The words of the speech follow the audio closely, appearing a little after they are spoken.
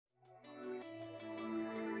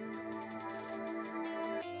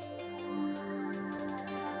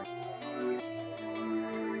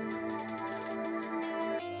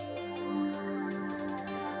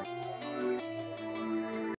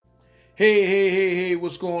Hey,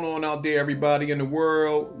 what's going on out there, everybody in the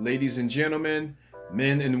world, ladies and gentlemen,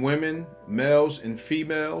 men and women, males and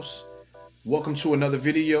females? Welcome to another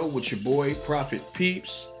video with your boy, Prophet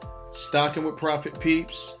Peeps, stocking with Prophet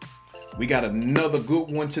Peeps. We got another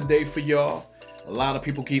good one today for y'all. A lot of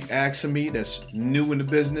people keep asking me that's new in the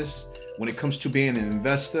business when it comes to being an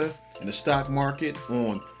investor in the stock market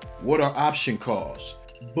on what are option calls.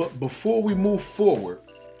 But before we move forward,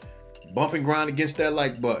 bump and grind against that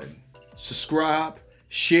like button. Subscribe,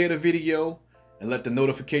 share the video, and let the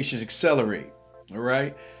notifications accelerate. All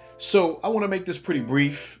right. So I want to make this pretty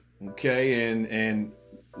brief, okay, and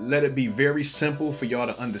let it be very simple for y'all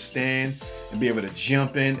to understand and be able to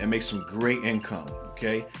jump in and make some great income.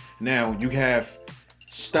 Okay. Now you have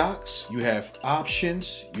stocks, you have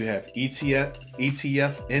options, you have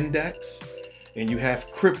ETF index, and you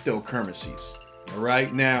have cryptocurrencies. All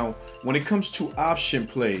right. Now, when it comes to option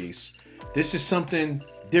plays, this is something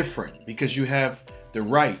different because you have the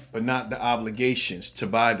right but not the obligations to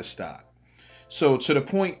buy the stock. So to the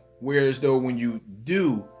point where as though when you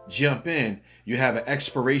do jump in, you have an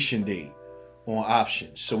expiration date on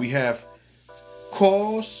options. So we have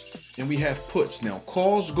calls and we have puts. Now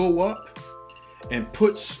calls go up and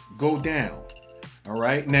puts go down. All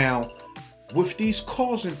right. Now with these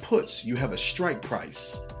calls and puts, you have a strike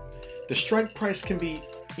price. The strike price can be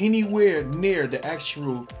anywhere near the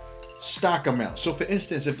actual stock amount. So for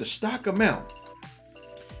instance, if the stock amount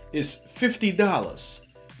is $50,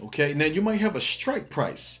 okay, now you might have a strike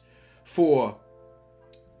price for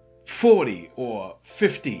 40 or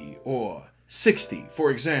 50 or 60, for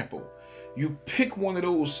example. You pick one of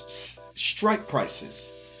those strike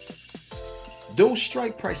prices. Those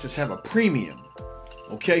strike prices have a premium.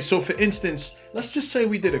 Okay, so for instance, let's just say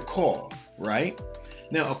we did a call, right?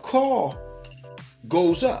 Now a call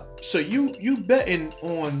goes up. So you betting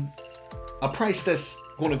on a price that's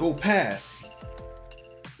going to go past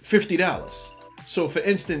 $50. So for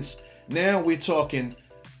instance, now we're talking,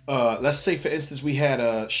 let's say for instance, we had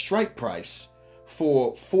a strike price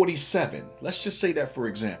for 47. Let's just say that for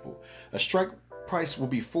example, a strike price will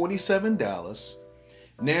be $47.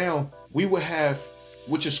 Now we will have,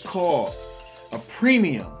 which is called a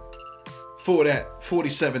premium for that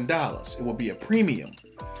 $47. It will be a premium.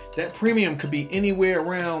 That premium could be anywhere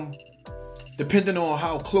around, depending on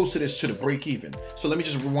how close it is to the break even. So let me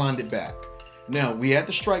just rewind it back. Now we had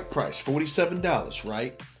the strike price, $47,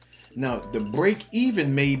 right? Now the break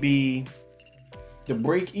even may be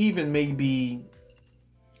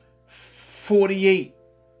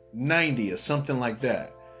 $48.90 or something like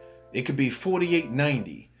that. It could be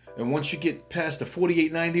 $48.90. And once you get past the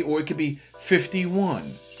 $48.90, or it could be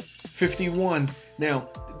 $51. Now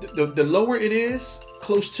the lower it is,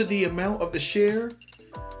 close to the amount of the share,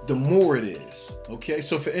 the more it is. Okay,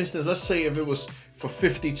 so for instance, let's say if it was for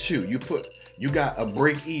 52, you got a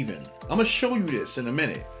break even. I'm gonna show you this in a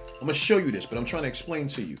minute. I'm gonna show you this, but I'm trying to explain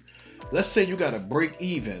to you. Let's say you got a break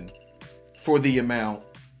even for the amount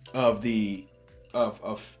of the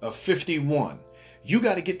of 51. You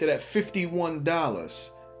got to get to that $51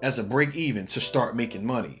 as a break even to start making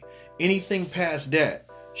money. Anything past that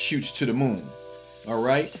shoots to the moon. All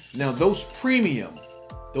right. Now those premiums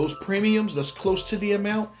that's close to the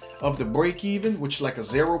amount of the break even, which is like a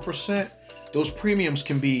 0%, those premiums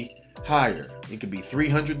can be higher. It could be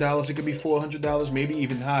 $300, it could be $400, maybe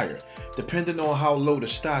even higher, depending on how low the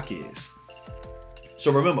stock is.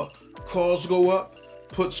 So remember, calls go up,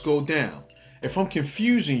 puts go down. If I'm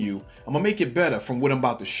confusing you, I'm gonna make it better from what I'm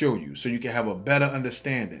about to show you so you can have a better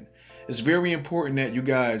understanding. It's very important that you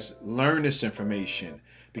guys learn this information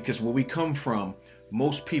because where we come from,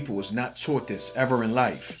 most people is not taught this ever in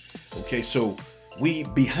life. Okay, so we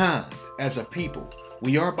behind as a people.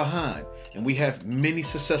 We are behind, and we have many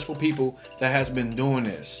successful people that has been doing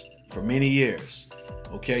this for many years.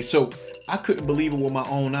 Okay, so I couldn't believe it with my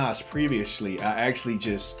own eyes. Previously, I actually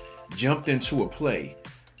just jumped into a play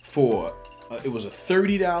for it was a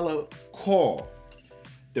 $30 call.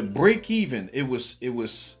 The break even, it was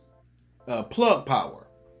plug power.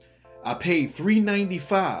 I paid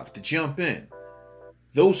 $3.95 to jump in.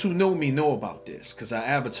 Those who know me know about this because I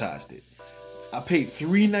advertised it. I paid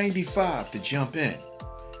 $3.95 to jump in.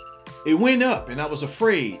 It went up and I was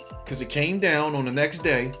afraid because it came down on the next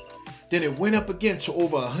day. Then it went up again to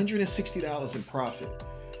over $160 in profit.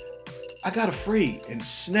 I got afraid and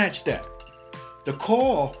snatched that. The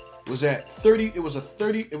call was at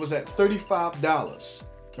 $35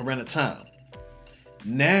 around the time.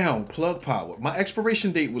 Now plug power. My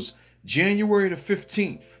expiration date was January the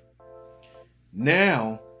 15th.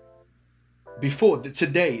 Now, before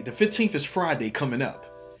today, the 15th is Friday coming up.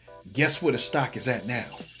 Guess where the stock is at now?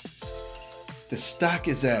 The stock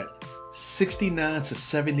is at $69 to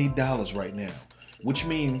 $70 right now, which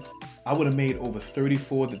means I would have made over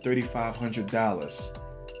 $3,400 to $3,500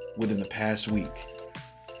 within the past week.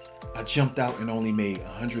 I jumped out and only made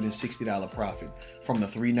 $160 profit from the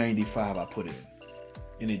 $395 I put in,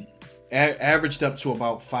 and it averaged up to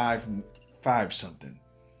about five something.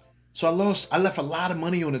 So I left a lot of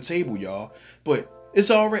money on the table, y'all, but it's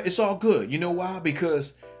all right. It's all good. You know why?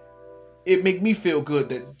 Because it make me feel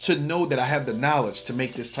good to know that I have the knowledge to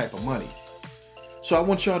make this type of money. So I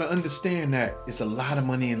want y'all to understand that it's a lot of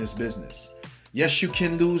money in this business. Yes, you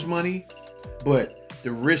can lose money, but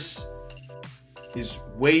the risk is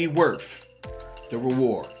way worth the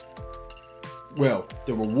reward. Well,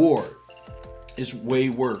 the reward is way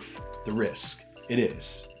worth the risk. It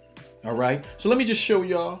is. All right. So let me just show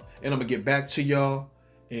y'all, and I'm gonna get back to y'all,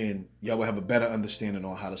 and y'all will have a better understanding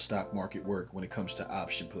on how the stock market work when it comes to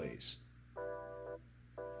option plays.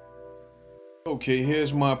 Okay,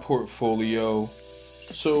 here's my portfolio.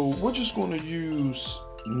 So we're just going to use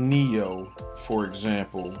NEO, for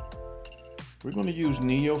example. We're going to use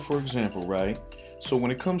NEO, for example, right? So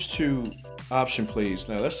when it comes to option plays,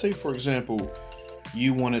 now let's say, for example,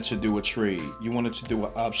 you wanted to do a trade. You wanted to do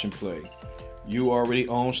an option play. You already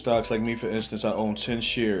own stocks. Like me, for instance, I own 10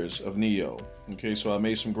 shares of NEO. Okay, so I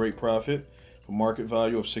made some great profit. For market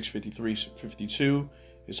value of $653.52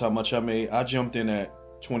 is how much I made. I jumped in at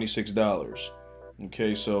 $26.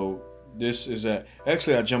 Okay, so this is at,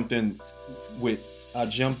 actually I jumped in with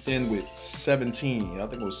 17. I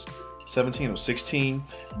think it was 17 or 16,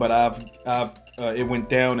 but it went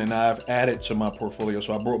down and I've added to my portfolio,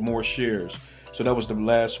 so I brought more shares. So that was the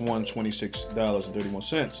last one,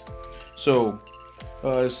 $26.31. So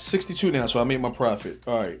it's 62 now, so I made my profit.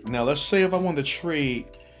 All right, now let's say if I want to trade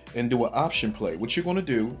and do an option play, what you're going to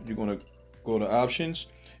do, you're going to go to options.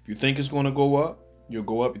 If you think it's going to go up, you'll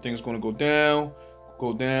go up. You think it's going to go down,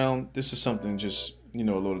 go down. This is something just, a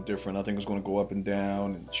little different. I think it's going to go up and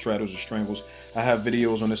down, and straddles or strangles. I have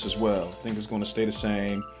videos on this as well. I think it's going to stay the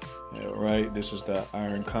same. Right, this is the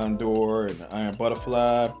iron condor and the iron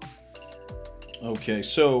butterfly. Okay,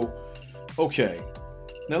 so,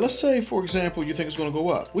 now let's say, for example, you think it's going to go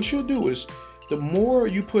up. What you'll do is, the more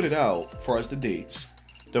you put it out, as far as the dates,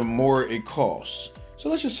 the more it costs. So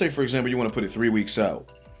let's just say, for example, you want to put it 3 weeks out,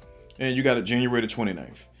 and you got it January the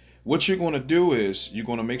 29th. What you're going to do is, you're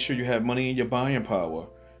going to make sure you have money in your buying power.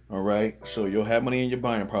 All right, so you'll have money in your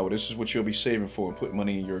buying power. This is what you'll be saving for and put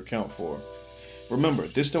money in your account for. Remember,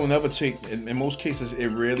 this don't ever take, in most cases, it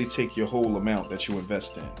rarely take your whole amount that you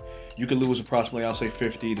invest in. You could lose approximately, I'll say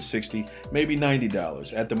 $50 to $60, maybe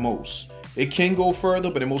 $90 at the most. It can go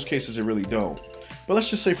further, but in most cases it really don't. But let's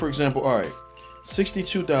just say, for example, all right,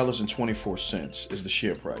 $62.24 is the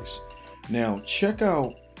share price. Now, check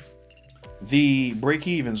out the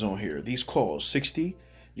break-evens on here. These calls, 60,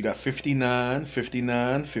 you got 59,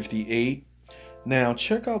 59, 58. Now,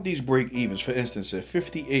 check out these break-evens. For instance, at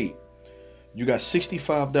 58, you got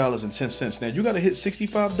 $65.10. Now, you got to hit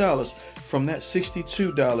 $65 from that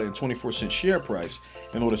 $62.24 share price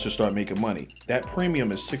in order to start making money. That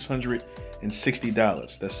premium is $660.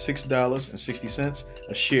 That's $6.60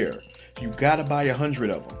 a share. So you got to buy 100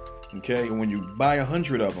 of them, okay? And when you buy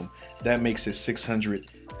 100 of them, that makes it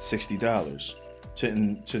 $660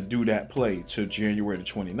 to do that play to January the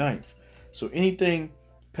 29th. So anything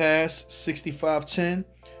past 65.10,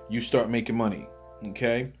 you start making money,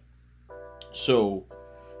 okay? So,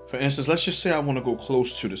 for instance, let's just say I want to go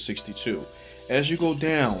close to the 62. As you go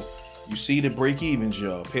down, you see the break-evens,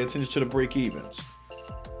 y'all. Pay attention to the break-evens.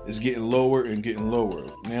 It's getting lower and getting lower.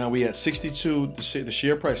 Now we at 62, the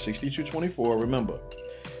share price, 62.24, remember.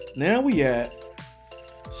 Now we at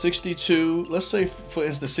 62, let's say, for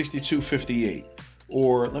instance, 62.58.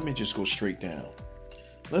 Or let me just go straight down.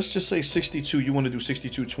 Let's just say 62, you want to do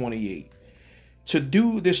 62.28. To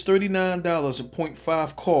do this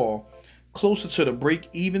 $39.05 call, closer to the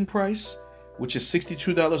break-even price, which is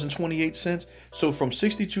 $62.28. So from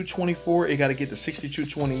 $62.24, it got to get to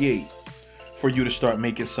 $62.28 for you to start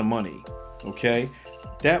making some money. Okay,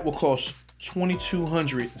 that will cost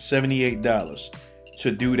 $2,278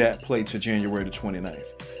 to do that play to January the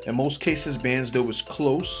 29th. In most cases, bands though is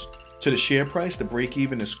close to the share price, the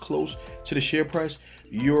break-even is close to the share price.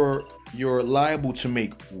 You're liable to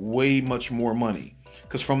make way much more money,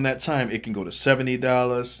 because from that time it can go to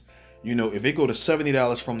 $70. If it go to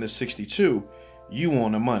 $70 from this 62, you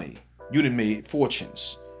on the money. You done made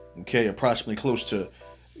fortunes, okay? Approximately close to,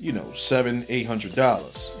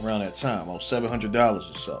 $700-800 around that time, or $700 or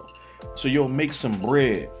so. So you'll make some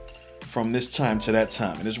bread from this time to that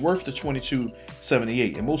time, and it's worth the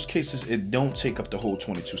 $22.78. In most cases, it don't take up the whole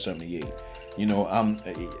 $22.78. You know,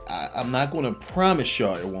 I'm not going to promise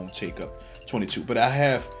y'all it won't take up 22, but I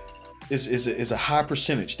have is a high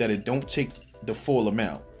percentage that it don't take the full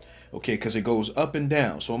amount. Okay, because it goes up and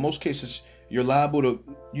down. So in most cases, you're liable to,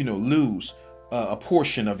 you know, lose a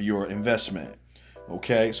portion of your investment.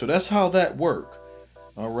 Okay, so that's how that work.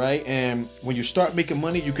 All right, and when you start making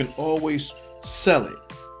money, you can always sell it.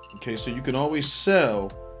 Okay, so you can always sell.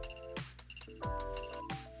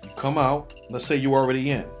 You come out, let's say you're already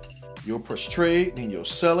in. You'll press trade, then you'll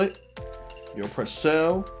sell it. You'll press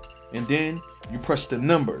sell, and then you press the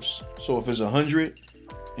numbers. So if it's 100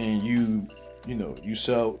 and you know, you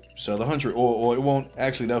sell 100, or it won't,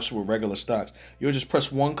 actually that's with regular stocks. You'll just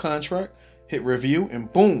press one contract, hit review,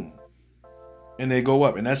 and boom, and they go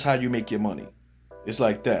up, and that's how you make your money. It's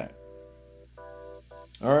like that.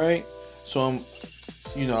 All right, so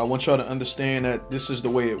you know, I want y'all to understand that this is the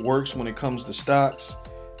way it works when it comes to stocks.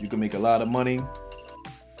 You can make a lot of money,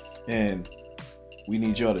 and we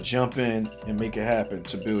need y'all to jump in and make it happen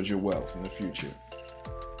to build your wealth in the future.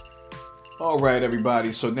 All right,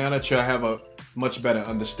 everybody. So now that y'all have a much better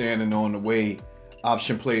understanding on the way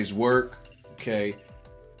option plays work, okay,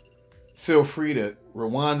 feel free to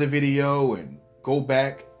rewind the video and go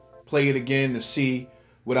back, play it again to see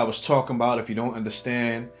what I was talking about. If you don't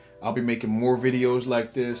understand, I'll be making more videos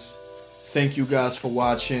like this. Thank you guys for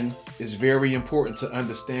watching. It's very important to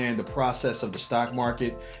understand the process of the stock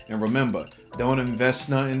market. And remember, don't invest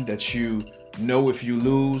nothing that you know if you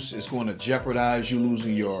lose, it's going to jeopardize you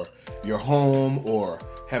losing your home, or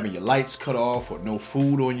having your lights cut off, or no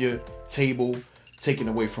food on your table, taken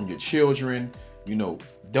away from your children. You know,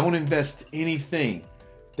 don't invest anything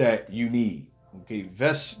that you need. Okay,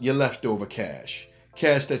 invest your leftover cash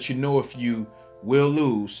that you know if you will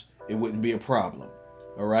lose, it wouldn't be a problem.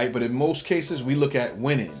 All right, but in most cases, we look at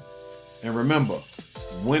winning. And remember,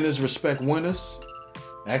 winners respect winners.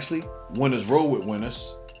 Actually, winners roll with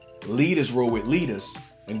winners. Leaders roll with leaders.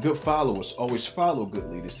 And good followers always follow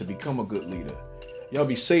good leaders to become a good leader. Y'all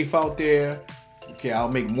be safe out there. Okay,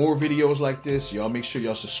 I'll make more videos like this. Y'all make sure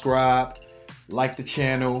y'all subscribe, like the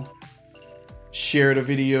channel, share the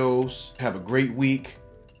videos. Have a great week.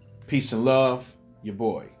 Peace and love. Your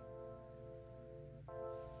boy.